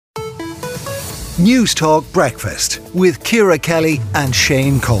News Talk Breakfast with Ciara Kelly and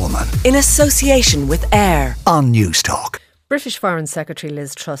Shane Coleman. In association with AIR on News Talk. British Foreign Secretary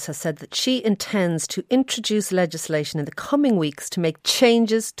Liz Truss has said that she intends to introduce legislation in the coming weeks to make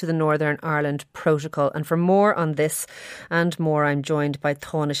changes to the Northern Ireland Protocol. And for more on this and more, I'm joined by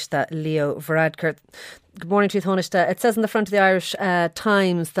Taoiseach Leo Varadkar. Good morning to you, Taoiseach. It says in the front of the Irish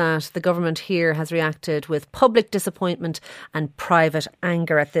Times that the government here has reacted with public disappointment and private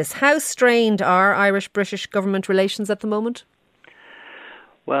anger at this. How strained are Irish-British government relations at the moment?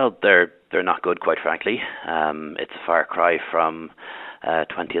 Well, they're not good, quite frankly. It's a far cry from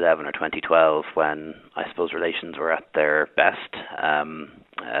 2011 or 2012 when I suppose relations were at their best.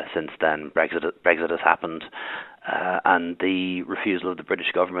 Since then, Brexit has happened. And the refusal of the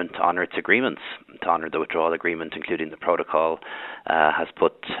British government to honour its agreements, to honour the withdrawal agreement, including the protocol, has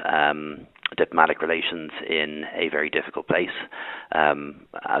put diplomatic relations in a very difficult place.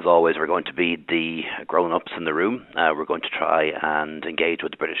 As always, we're going to be the grown-ups in the room. We're going to try and engage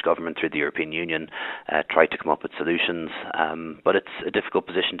with the British government through the European Union, try to come up with solutions. But it's a difficult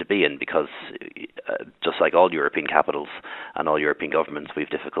position to be in because just like all European capitals and all European governments, we've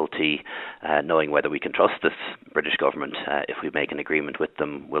difficulty knowing whether we can trust this British government. If we make an agreement with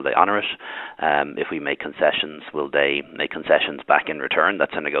them, will they honour it? If we make concessions, will they make concessions back in return?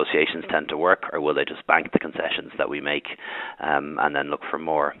 That's how negotiations tend to work, or will they just bank the concessions that we make and then look for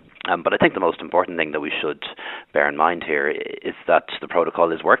more? But I think the most important thing that we should bear in mind here is that the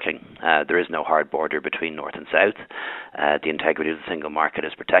protocol is working. There is no hard border between North and South. The integrity of the single market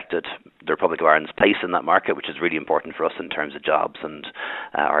is protected. The Republic of Ireland's place in that market, which is really important for us in terms of jobs and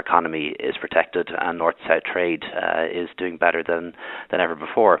our economy, is protected, and North-South trade is doing better than ever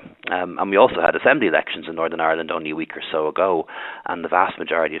before. And we also had assembly elections in Northern Ireland only a week or so ago, and the vast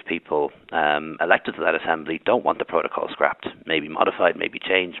majority of people elected to that assembly don't want the protocol scrapped, maybe modified, maybe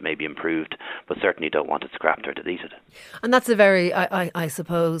changed, maybe improved, but certainly don't want it scrapped or deleted. And that's a very, I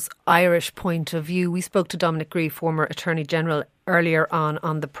suppose, Irish point of view. We spoke to Dominic Grieve, former Attorney General, earlier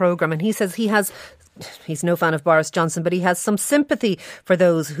on the programme, and he says he's no fan of Boris Johnson, but he has some sympathy for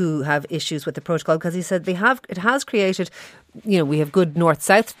those who have issues with the protocol, because he said it has created, we have good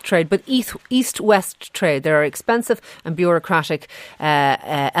north-south trade, but east-west trade. There are expensive and bureaucratic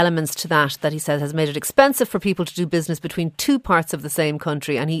elements to that he says has made it expensive for people to do business between two parts of the same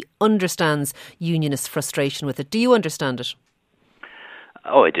country, and he understands unionist frustration with it. Do you understand it?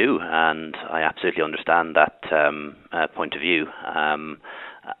 Oh, I do, and I absolutely understand that point of view.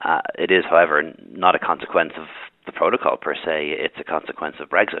 It is, however, not a consequence of the protocol per se. It's a consequence of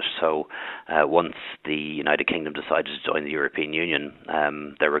Brexit. So once the United Kingdom decided to join the European Union,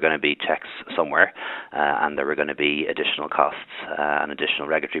 there were going to be checks somewhere, and there were going to be additional costs and additional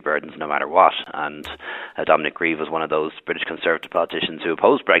regulatory burdens no matter what. And Dominic Grieve was one of those British Conservative politicians who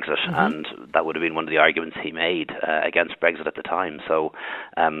opposed Brexit, and that would have been one of the arguments he made against Brexit at the time. So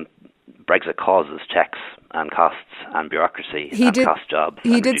Brexit causes checks and costs and bureaucracy cost jobs.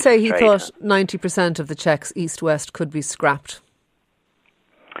 He did say he thought 90% of the checks east-west could be scrapped.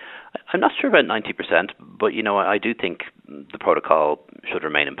 I'm not sure about 90%, but I do think the protocol should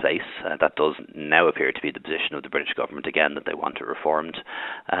remain in place. That does now appear to be the position of the British government again, that they want it reformed,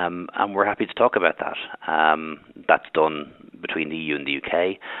 and we're happy to talk about that. That's done between the EU and the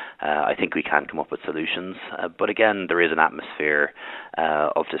UK. I think we can come up with solutions, but again, there is an atmosphere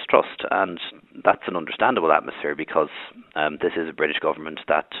of distrust, and that's an understandable atmosphere because this is a British government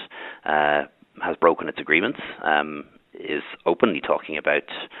that has broken its agreements, is openly talking about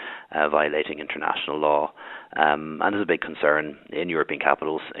violating international law, and there's a big concern in European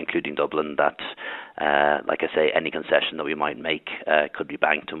capitals, including Dublin, that, like I say, any concession that we might make could be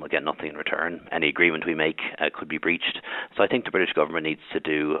banked and we'll get nothing in return. Any agreement we make could be breached. So I think the British government needs to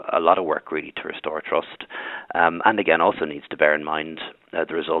do a lot of work really to restore trust, and again also needs to bear in mind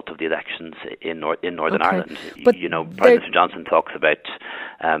the result of the elections in Northern Ireland. But Prime Minister Johnson talks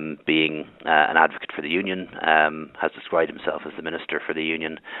about being an advocate for the Union, has described himself as the Minister for the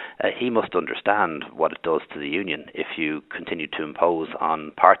Union. He must understand what it does to the Union if you continue to impose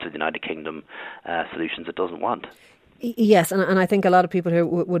on parts of the United Kingdom solutions it doesn't want. Yes, and I think a lot of people here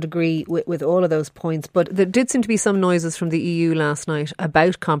would agree with all of those points, but there did seem to be some noises from the EU last night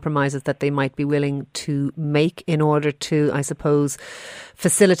about compromises that they might be willing to make in order to, I suppose,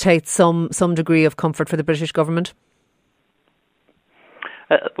 facilitate some degree of comfort for the British government.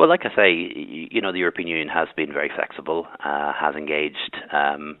 Well, like I say, the European Union has been very flexible, has engaged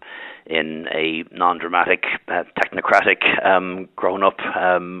in a non-dramatic, technocratic, grown-up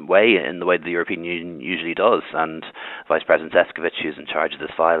way, in the way the European Union usually does. And Vice President Šefčovič, who's in charge of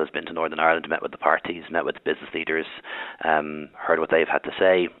this file, has been to Northern Ireland, met with the parties, met with business leaders, heard what they've had to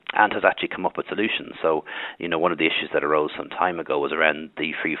say, and has actually come up with solutions. So, one of the issues that arose some time ago was around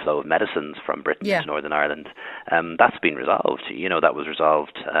the free flow of medicines from Britain to Northern Ireland. That's been resolved. That was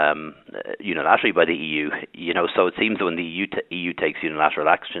resolved unilaterally by the EU. So it seems that when the EU takes unilateral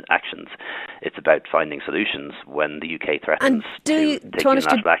actions, it's about finding solutions. When the UK threatens to take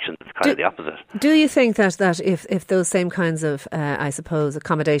unilateral actions, it's kind of the opposite. Do you think that if those same kinds of,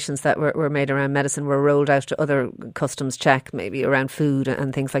 accommodations that were made around medicine were rolled out to other customs check, maybe around food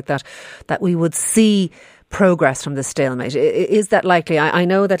and things like that, that we would see progress from this stalemate? Is that likely? I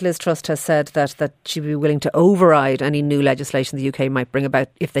know that Liz Truss has said that she'd be willing to override any new legislation the UK might bring about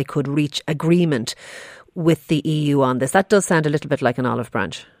if they could reach agreement with the EU on this. That does sound a little bit like an olive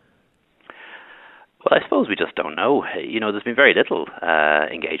branch. Well, I suppose we just don't know. There's been very little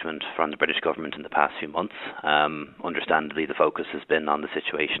engagement from the British government in the past few months. Understandably, the focus has been on the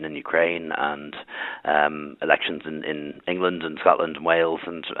situation in Ukraine and elections in England and Scotland and Wales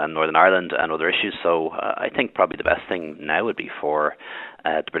and Northern Ireland and other issues. So I think probably the best thing now would be for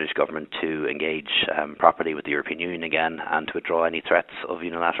the British government to engage properly with the European Union again and to withdraw any threats of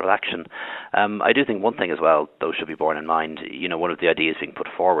unilateral action. I do think one thing as well, though, should be borne in mind. One of the ideas being put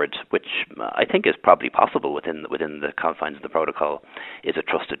forward, which I think is probably possible within the confines of the protocol, is a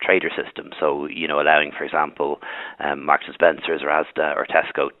trusted trader system. So, allowing, for example, Marks and Spencer's or Asda or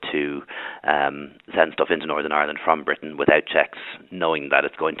Tesco to send stuff into Northern Ireland from Britain without checks, knowing that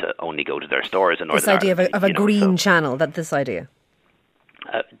it's going to only go to their stores in Northern Ireland. This idea of a green channel, this idea.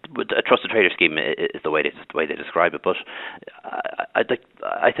 A trusted trader scheme is the way they describe it, but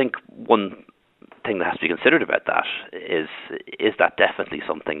I think one thing that has to be considered about that is that definitely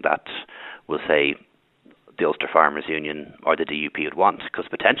something that will say the Ulster Farmers Union or the DUP would want, because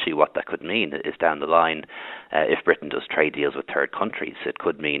potentially what that could mean is down the line, if Britain does trade deals with third countries, it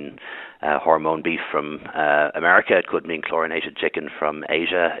could mean hormone beef from America, it could mean chlorinated chicken from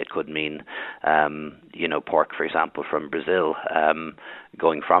Asia, it could mean pork, for example, from Brazil,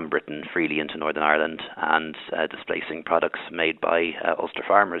 going from Britain freely into Northern Ireland and displacing products made by Ulster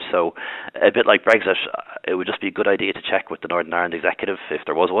farmers. So a bit like Brexit, it would just be a good idea to check with the Northern Ireland executive, if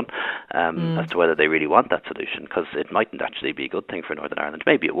there was one, as to whether they really want that solution, because it mightn't actually be a good thing for Northern Ireland.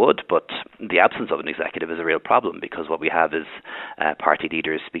 Maybe it would, but the absence of an executive is a real problem, because what we have is party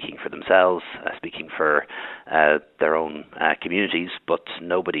leaders speaking for themselves, speaking for their own communities, but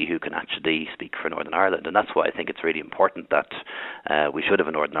nobody who can actually speak for Northern Ireland. And that's why I think it's really important that we should have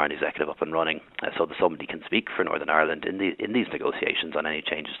a Northern Ireland executive up and running, so that somebody can speak for Northern Ireland in these negotiations on any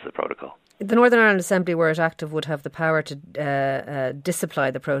changes to the protocol. The Northern Ireland Assembly, were it active, would have the power to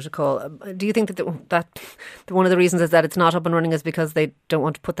disapply the protocol. Do you think that one of the reasons is that it's not up and running is because they don't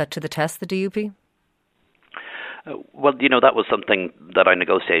want to put that to the test, the DUP? Well, that was something that I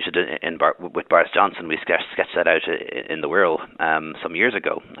negotiated with Boris Johnson. We sketched that out in the Wirral some years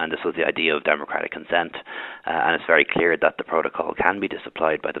ago, and this was the idea of democratic consent. And it's very clear that the protocol can be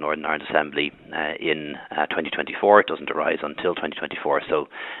disapplied by the Northern Ireland Assembly in 2024. It doesn't arise until 2024, so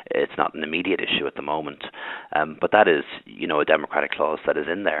it's not an immediate issue at the moment. But that is, a democratic clause that is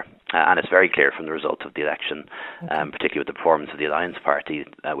in there. And it's very clear from the results of the election, particularly with the performance of the Alliance Party,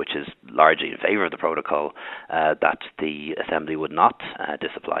 which is largely in favour of the protocol, that the Assembly would not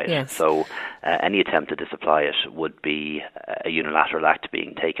disapply it. Yes. So any attempt to disapply it would be a unilateral act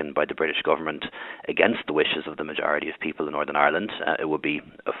being taken by the British government against the wishes of the majority of people in Northern Ireland. It would be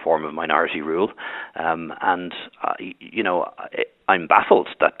a form of minority rule. I'm baffled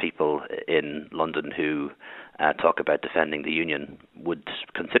that people in London who talk about defending the Union would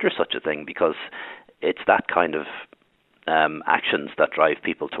consider such a thing, because it's that kind of actions that drive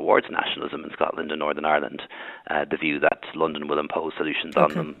people towards nationalism in Scotland and Northern Ireland. The view that London will impose solutions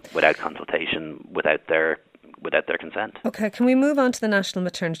on them without consultation, without their consent. OK, can we move on to the National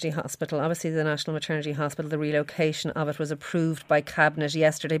Maternity Hospital? Obviously, the National Maternity Hospital, the relocation of it was approved by Cabinet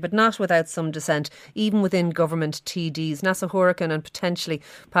yesterday, but not without some dissent, even within government TDs. Neasa Hourican and potentially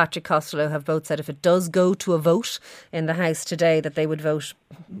Patrick Costello have both said if it does go to a vote in the House today, that they would vote.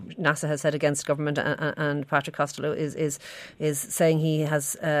 Neasa has said against government, and Patrick Costello is saying he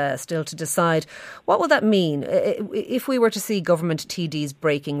has still to decide. What will that mean? If we were to see government TDs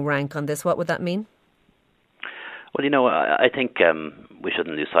breaking rank on this, what would that mean? Well, I think we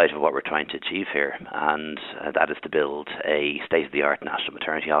shouldn't lose sight of what we're trying to achieve here, and that is to build a state-of-the-art national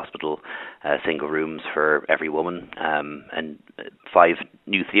maternity hospital, single rooms for every woman, and 5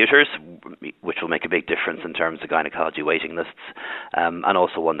 new theatres, which will make a big difference in terms of gynaecology waiting lists, and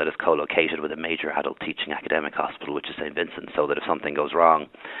also one that is co-located with a major adult teaching academic hospital, which is St Vincent, so that if something goes wrong,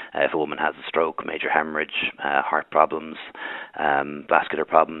 if a woman has a stroke, major hemorrhage, heart problems, vascular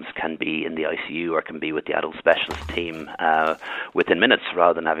problems, can be in the ICU or can be with the adult specialist team within minutes,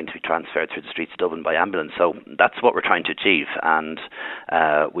 rather than having to be transferred through the streets of Dublin by ambulance. So that's what we're trying to achieve, and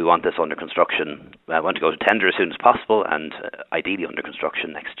we want this under construction. I want to go to tender as soon as possible, and ideally under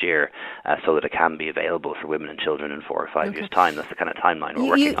construction next year, so that it can be available for women and children in 4 or 5 years' time. That's the kind of timeline we're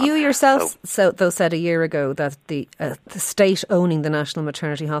working on. You yourself though said a year ago that the state owning the National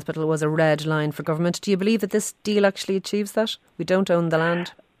Maternity Hospital was a red line for government. Do you believe that this deal actually achieves that? We don't own the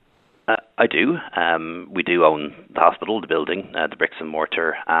land? I do. We do own the hospital, the building, the bricks and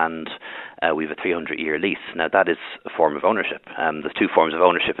mortar, and we have a 300-year lease. Now, that is a form of ownership. There's 2 forms of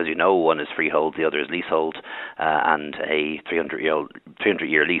ownership, as you know. One is freehold, the other is leasehold, and a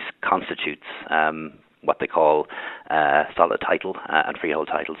 300-year lease constitutes what they call solid title and freehold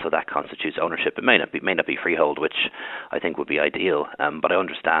title, so that constitutes ownership. It may not be freehold, which I think would be ideal, but I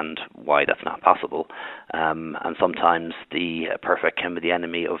understand why that's not possible. And sometimes the perfect can be the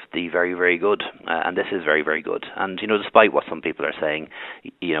enemy of the very, very good, and this is very, very good. And despite what some people are saying,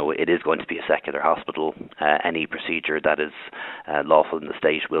 it is going to be a secular hospital. Any procedure that is lawful in the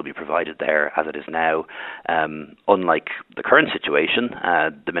state will be provided there, as it is now. Unlike the current situation,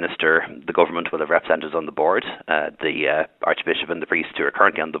 the government will have representatives on the board. The Archbishop and the priest who are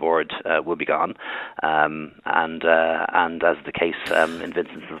currently on the board will be gone, and as the case in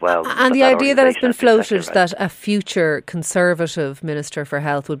Vincent's as well. And the idea that has been floated that a future Conservative Minister for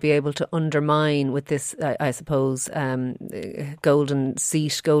Health would be able to undermine with this, I suppose, golden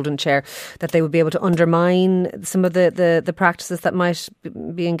chair, that they would be able to undermine some of the practices that might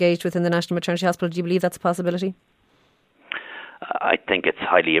be engaged with in the National Maternity Hospital. Do you believe that's a possibility? I think it's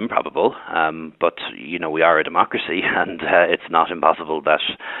highly improbable, but we are a democracy, and it's not impossible that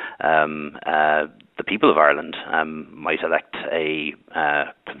the people of Ireland might elect a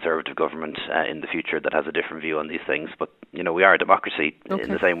Conservative government in the future that has a different view on these things. But we are a democracy. Okay.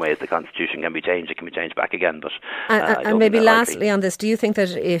 In the same way as the Constitution can be changed, it can be changed back again. But and maybe lastly on this, do you think that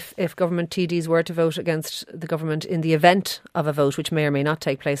if government TDs were to vote against the government in the event of a vote, which may or may not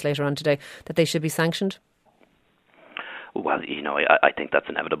take place later on today, that they should be sanctioned? Well, I think that's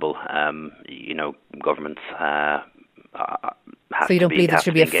inevitable. Governments so you don't believe there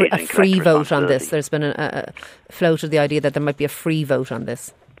should be a free vote on this? There's been a float of the idea that there might be a free vote on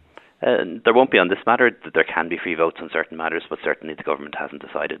this. There won't be on this matter. There can be free votes on certain matters, but certainly the government hasn't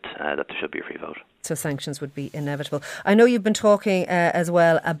decided that there should be a free vote. So sanctions would be inevitable. I know you've been talking as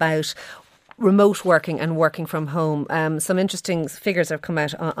well about remote working and working from home. Some interesting figures have come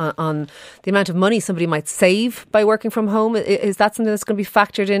out on the amount of money somebody might save by working from home. Is that something that's going to be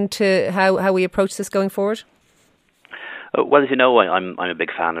factored into how we approach this going forward? Well, as you know, I'm a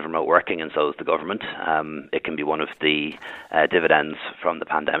big fan of remote working, and so is the government. It can be one of the dividends from the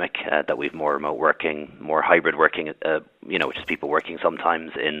pandemic that we've more remote working, more hybrid working, which is people working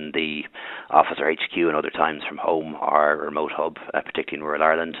sometimes in the office or HQ and other times from home or a remote hub, particularly in rural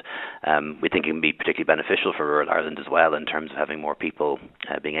Ireland. We think it can be particularly beneficial for rural Ireland as well in terms of having more people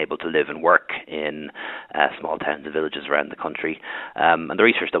being able to live and work in small towns and villages around the country. And the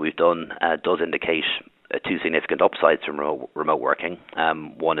research that we've done does indicate 2 significant upsides from remote working.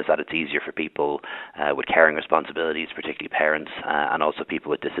 One is that it's easier for people with caring responsibilities, particularly parents, and also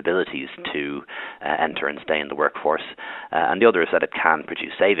people with disabilities to enter and stay in the workforce. And the other is that it can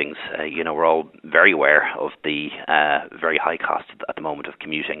produce savings. We're all very aware of the very high cost at the moment of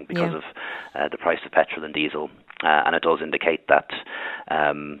commuting because of the price of petrol and diesel. And it does indicate that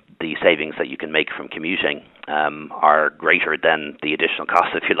the savings that you can make from commuting are greater than the additional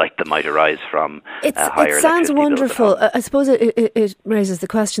costs, if you like, that might arise from higher electricity bills. It sounds wonderful. I suppose it raises the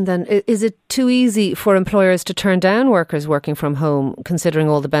question then, is it too easy for employers to turn down workers working from home, considering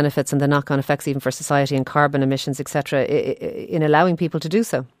all the benefits and the knock-on effects even for society and carbon emissions, etc., in allowing people to do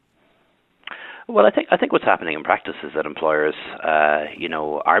so? Well, I think what's happening in practice is that employers,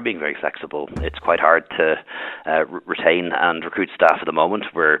 are being very flexible. It's quite hard to retain and recruit staff at the moment.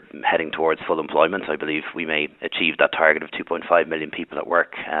 We're heading towards full employment. I believe we may achieve that target of 2.5 million people at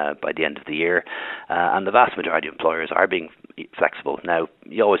work by the end of the year. And the vast majority of employers are being flexible. Now,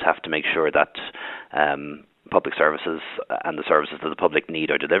 you always have to make sure that public services and the services that the public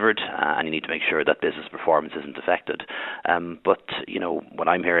need are delivered, and you need to make sure that business performance isn't affected. But what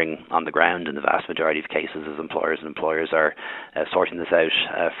I'm hearing on the ground in the vast majority of cases is employers and employers are sorting this out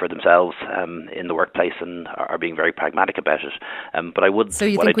for themselves in the workplace and are being very pragmatic about it. But I would. So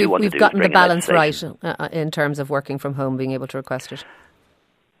you think we've gotten the balance right in terms of working from home, being able to request it?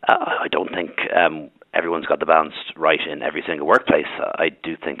 I don't think everyone's got the balance right in every single workplace. I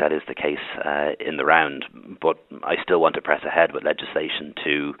do think that is the case in the round, but I still want to press ahead with legislation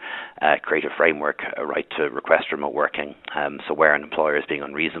to create a framework, a right to request remote working. So where an employer is being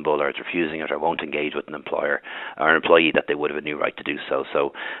unreasonable or is refusing it or won't engage with an employer or an employee, that they would have a new right to do so.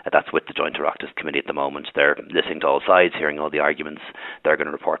 So that's with the Joint Oireachtas Committee at the moment. They're listening to all sides, hearing all the arguments. They're going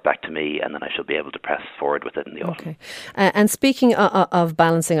to report back to me, and then I shall be able to press forward with it in the autumn. Okay. And speaking of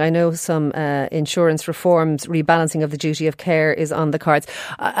balancing, I know some insurance reforms, rebalancing of the duty of care is on the cards.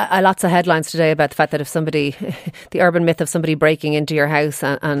 Lots of headlines today about the fact that if somebody, the urban myth of somebody breaking into your house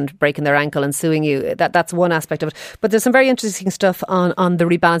and breaking their ankle and suing you, that's one aspect of it. But there's some very interesting stuff on the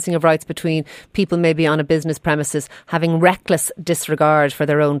rebalancing of rights between people maybe on a business premises having reckless disregard for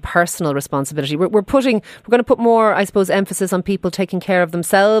their own personal responsibility. We're going to put more, I suppose, emphasis on people taking care of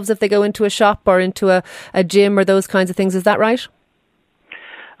themselves if they go into a shop or into a gym or those kinds of things. Is that right?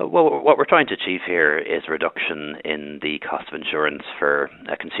 Well, what we're trying to achieve here is a reduction in the cost of insurance for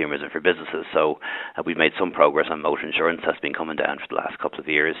consumers and for businesses. So we've made some progress on motor insurance. That's been coming down for the last couple of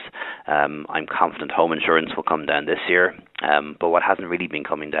years. I'm confident home insurance will come down this year. But what hasn't really been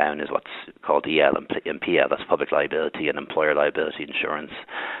coming down is what's called EL and PL, that's public liability and employer liability insurance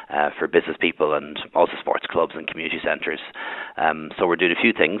for business people and also sports clubs and community centres. So we're doing a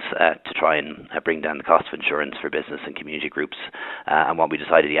few things to try and bring down the cost of insurance for business and community groups. And what we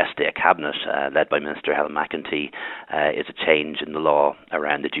decided yesterday at Cabinet, led by Minister Helen McEntee, is a change in the law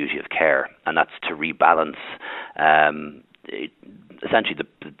around the duty of care, and that's to rebalance essentially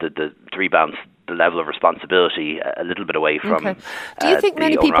to rebalance the level of responsibility a little bit away from. Okay. Do you think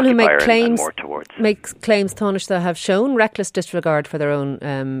many people who make claims, Tánaiste, that have shown reckless disregard for their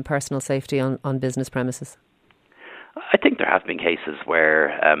own personal safety on business premises? I think there have been cases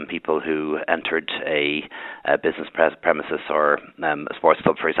where people who entered a business premises or a sports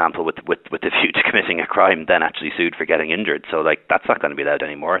club, for example, with the view to committing a crime, then actually sued for getting injured. So, that's not going to be allowed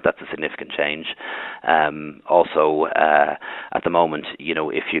anymore. That's a significant change. Also, at the moment,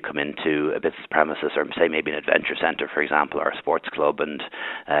 if you come into a business premises or say maybe an adventure centre, for example, or a sports club, and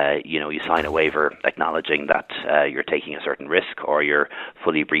you sign a waiver acknowledging that you're taking a certain risk or you're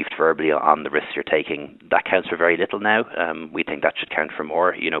fully briefed verbally on the risks you're taking, that counts for very little now. We think that should count for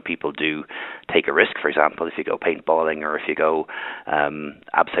more. People do take a risk, for example, if you go paintballing or if you go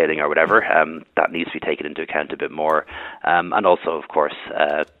abseiling or whatever, that needs to be taken into account a bit more. And also, of course,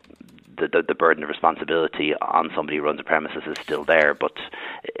 the burden of responsibility on somebody who runs a premises is still there, but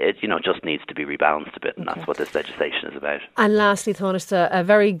it just needs to be rebalanced a bit, and that's what this legislation is about. And lastly, Tánaiste, a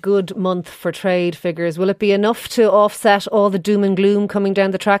very good month for trade figures. Will it be enough to offset all the doom and gloom coming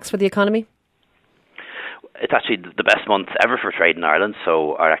down the tracks for the economy? It's actually the best month ever for trade in Ireland.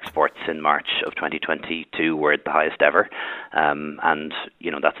 So our exports in March of 2022 were the highest ever. And,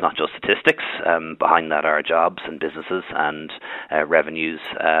 that's not just statistics. Behind that are jobs and businesses and revenues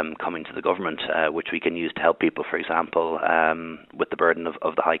coming to the government, which we can use to help people, for example, with the burden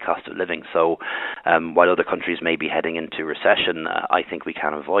of the high cost of living. So while other countries may be heading into recession, I think we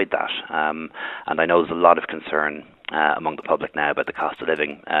can avoid that. And I know there's a lot of concern among the public now about the cost of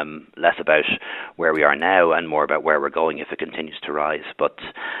living, less about where we are now and more about where we're going if it continues to rise. But,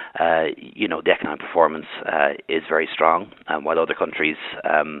 the economic performance is very strong. While other countries,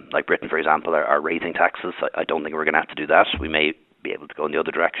 like Britain, for example, are raising taxes, I don't think we're going to have to do that. We may be able to go in the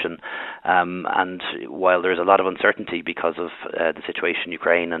other direction. And while there's a lot of uncertainty because of the situation in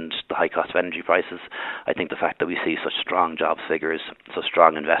Ukraine and the high cost of energy prices, I think the fact that we see such strong jobs figures, such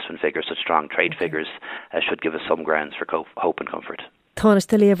strong investment figures, such strong trade figures should give us some grounds for hope and comfort.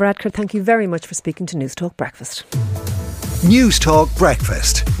 Tánaiste Leo Varadkar, thank you very much for speaking to Newstalk Breakfast. Newstalk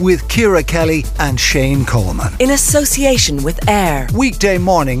Breakfast with Ciara Kelly and Shane Coleman. In association with AIR. Weekday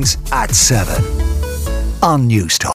mornings at 7 on Newstalk.